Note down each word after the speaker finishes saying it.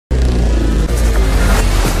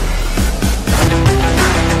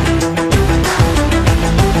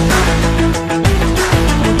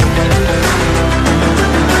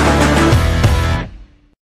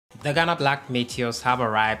The Ghana Black Meteors have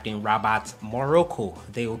arrived in Rabat, Morocco.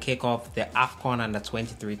 They will kick off the Afcon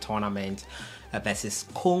U23 tournament versus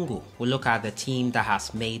Congo. We'll look at the team that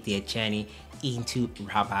has made their journey into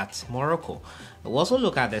Rabat, Morocco. We'll also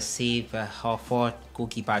look at the save for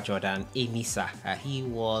goalkeeper Jordan Emisa. He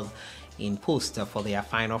was in post for their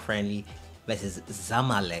final friendly versus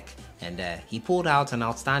Zamalek, and he pulled out an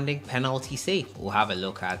outstanding penalty save. We'll have a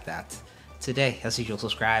look at that today. As usual,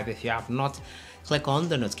 subscribe if you have not. Click on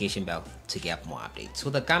the notification bell to get more updates. So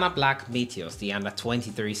the Ghana Black Meteors, the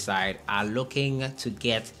under-23 side, are looking to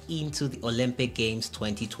get into the Olympic Games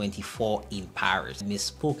 2024 in Paris. I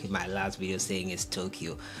misspoke in my last video saying it's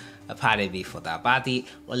Tokyo. Pardon me for that. But the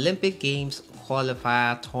Olympic Games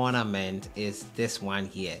qualifier tournament is this one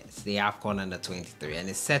here. It's the Afcon U23, and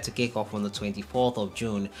it's set to kick off on the 24th of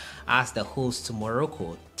June as the host to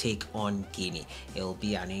Morocco take on Guinea. It will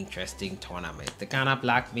be an interesting tournament. The Ghana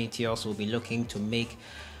Black Meteors will be looking to make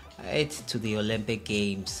it to the Olympic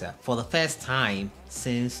Games for the first time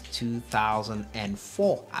since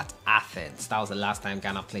 2004 at Athens. That was the last time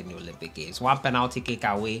Ghana played in the Olympic Games. One penalty kick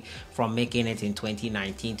away from making it in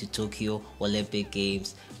 2019 to Tokyo Olympic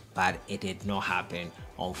Games, but it did not happen,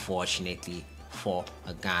 unfortunately, for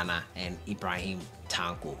Ghana and Ibrahim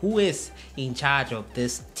Tanko, who is in charge of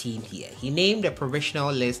this team here. He named a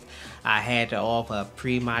provisional list ahead of a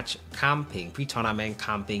pre-tournament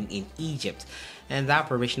camping in Egypt, and that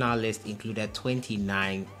provisional list included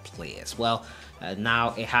 29 players. Well,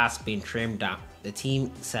 now it has been trimmed down. The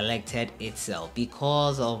team selected itself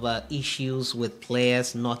because of issues with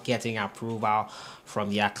players not getting approval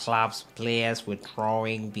from their clubs, players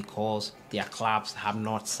withdrawing because their clubs have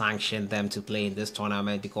not sanctioned them to play in this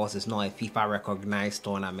tournament because it's not a FIFA recognized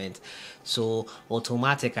tournament. So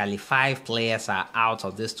automatically 5 players are out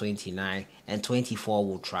of this 29 and 24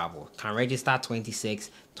 will travel. Can register 26,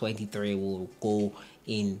 23 will go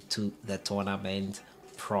into the tournament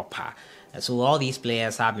proper. So all these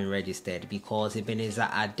players have been registered because Ebenezer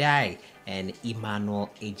Adai and Emmanuel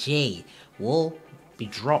Ejay will be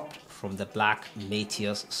dropped from the Black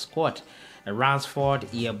Meteors squad. Ransford,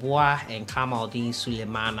 Yeboah, and Kamaldeen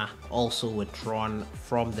Sulemana also withdrawn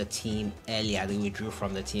from the team earlier. They withdrew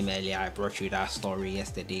from the team earlier. I brought you that story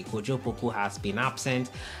yesterday. Kojo Poku has been absent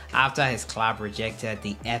after his club rejected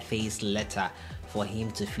the FA's letter for him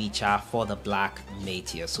to feature for the Black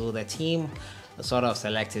Meteors. So the team sort of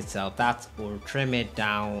select itself. That will trim it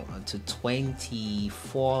down to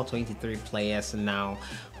 24, 23 players now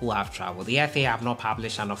who have traveled. The FA have not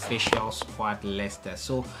published an official squad list,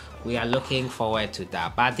 so we are looking forward to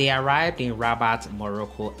that. But they arrived in Rabat,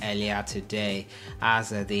 Morocco earlier today as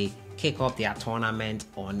they kick off their tournament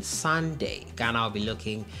on Sunday. Ghana will be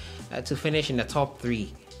looking to finish in the top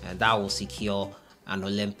 3, and that will secure an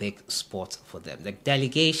Olympic spot for them. The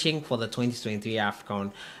delegation for the 2023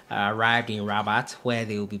 Afcon arrived in Rabat, where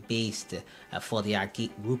they will be based for their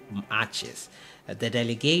group matches. The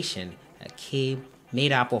delegation came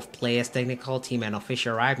made up of players, technical team, and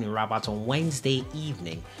officials arrived in Rabat on Wednesday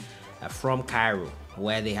evening from Cairo,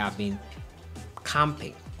 where they have been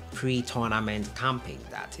camping. Pre-tournament camping,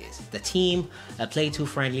 that is. The team played 2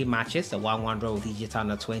 friendly matches, the 1-1 draw with Egypt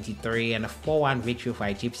under-23 and a 4-1 victory for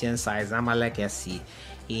Egyptian side Zamalek SC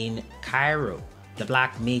in Cairo. The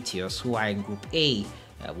Black Meteors, who are in Group A,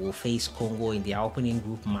 will face Congo in their opening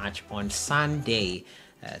group match on Sunday,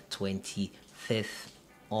 25th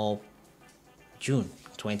of June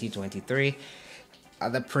 2023.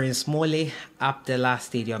 At the Prince Moulay Abdallah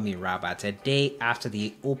Stadium in Rabat, a day after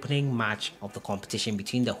the opening match of the competition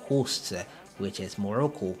between the hosts, which is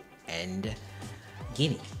Morocco and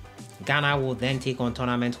Guinea. Ghana will then take on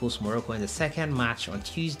tournament host Morocco in the second match on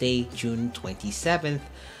Tuesday, June 27th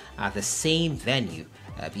at the same venue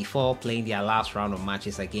before playing their last round of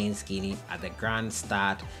matches against Guinea at the Grand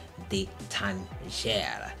Stade de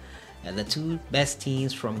Tanger. The 2 best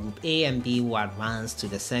teams from Group A and B will advance to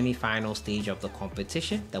the semi-final stage of the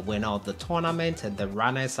competition. The winner of the tournament and the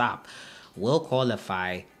runners-up will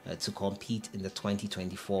qualify to compete in the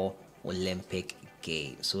 2024 Olympic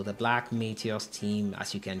Games. So the Black Meteors team,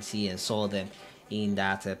 as you can see and saw them in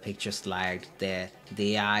that picture slide there,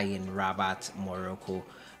 they are in Rabat, Morocco.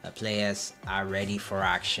 Players are ready for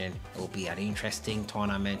action. It will be an interesting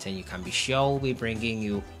tournament, and you can be sure we'll be bringing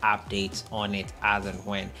you updates on it as and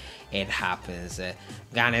when it happens.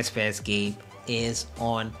 Ghana's first game is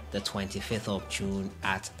on the 25th of June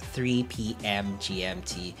at 3 p.m.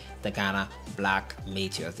 GMT. The Ghana Black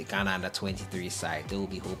Meteors, the Ghana under-23 side, they will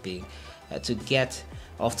be hoping to get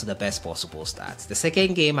off to the best possible start. The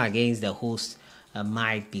second game against the host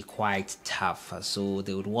might be quite tough, so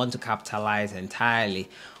they would want to capitalize entirely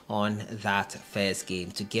on that first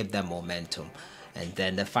game to give them momentum. and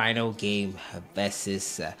then the final game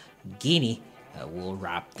versus Guinea will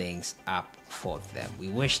wrap things up for them. We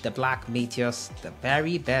wish the Black Meteors the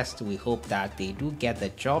very best. We hope that they do get the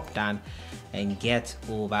job done and get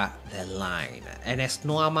over the line. Ernest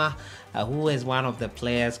Nuama, who is one of the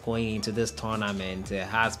players going into this tournament,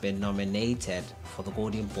 has been nominated for the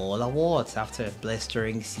Golden Ball Awards after a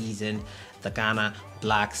blistering season. The Ghana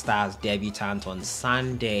Black Stars debutant on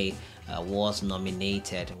Sunday was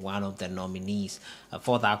nominated, one of the nominees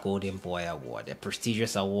for that Golden Boy Award, a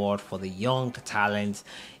prestigious award for the young talents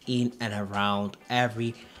in and around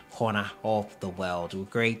every corner of the world. We're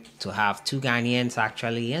great to have two Ghanaians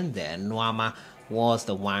actually in there. Nuama was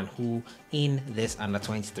the one who in this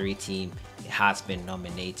under-23 team has been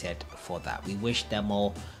nominated for that. We wish them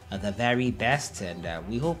all the very best, and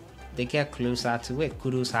we hope they get closer to it.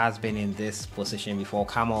 Kudus has been in this position before,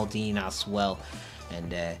 Kamaldeen as well,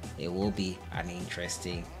 and it will be an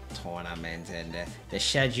interesting tournament. And the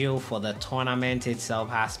schedule for the tournament itself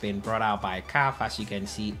has been brought out by CAF, as you can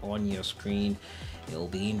see on your screen. It will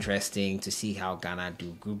be interesting to see how Ghana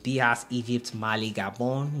do. Group B has Egypt, Mali,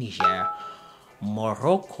 Gabon, Niger,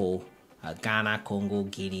 Morocco, Ghana, Congo,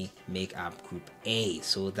 Guinea make up Group A.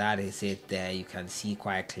 So that is it there. You can see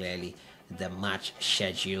quite clearly the match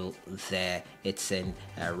schedule there. It's in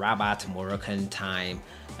Rabat, Moroccan time,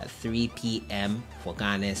 3 p.m. for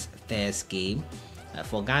Ghana's first game.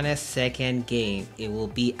 For Ghana's second game, it will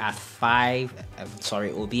be at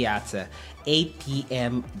 8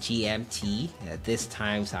 p.m. GMT. This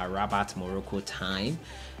time's at Rabat, Morocco time.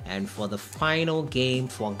 And for the final game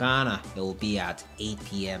for Ghana, it will be at 8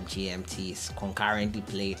 p.m. GMT. It's concurrently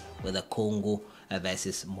played with the Congo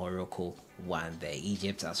versus Morocco one there,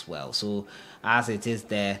 Egypt as well. So as it is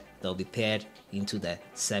there, they'll be paired into the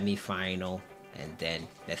semi-final and then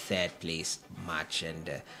the third place match, and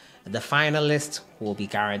the finalists will be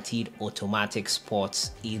guaranteed automatic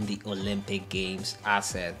spots in the Olympic Games,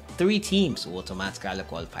 as 3 teams will automatically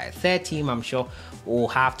qualify. A third team, I'm sure, will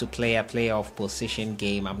have to play a playoff position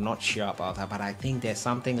game. I'm not sure about that, but I think there's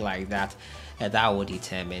something like that that will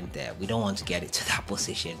determine that. We don't want to get into that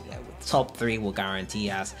position. Top 3 will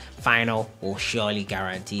guarantee us, final will surely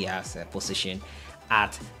guarantee us a position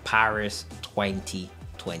at Paris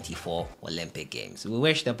 2024 Olympic Games. We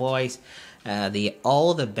wish the boys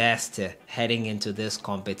all the best heading into this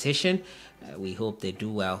competition. We hope they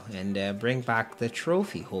do well and bring back the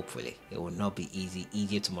trophy. Hopefully it will not be easy.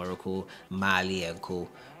 Egypt, Morocco, Mali and co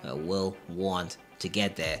will want to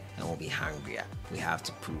get there and will be hungrier. We have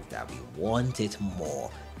to prove that we want it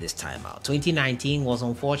more this time out. 2019 was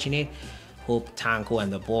unfortunate. Hope Tanko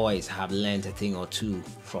and the boys have learned a thing or two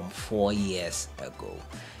from 4 years ago.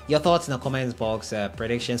 Your thoughts in the comments box,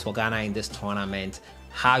 predictions for Ghana in this tournament,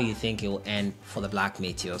 how you think it will end for the Black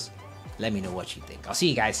Meteors. Let me know what you think. I'll see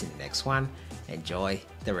you guys in the next one. Enjoy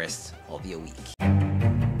the rest of your week.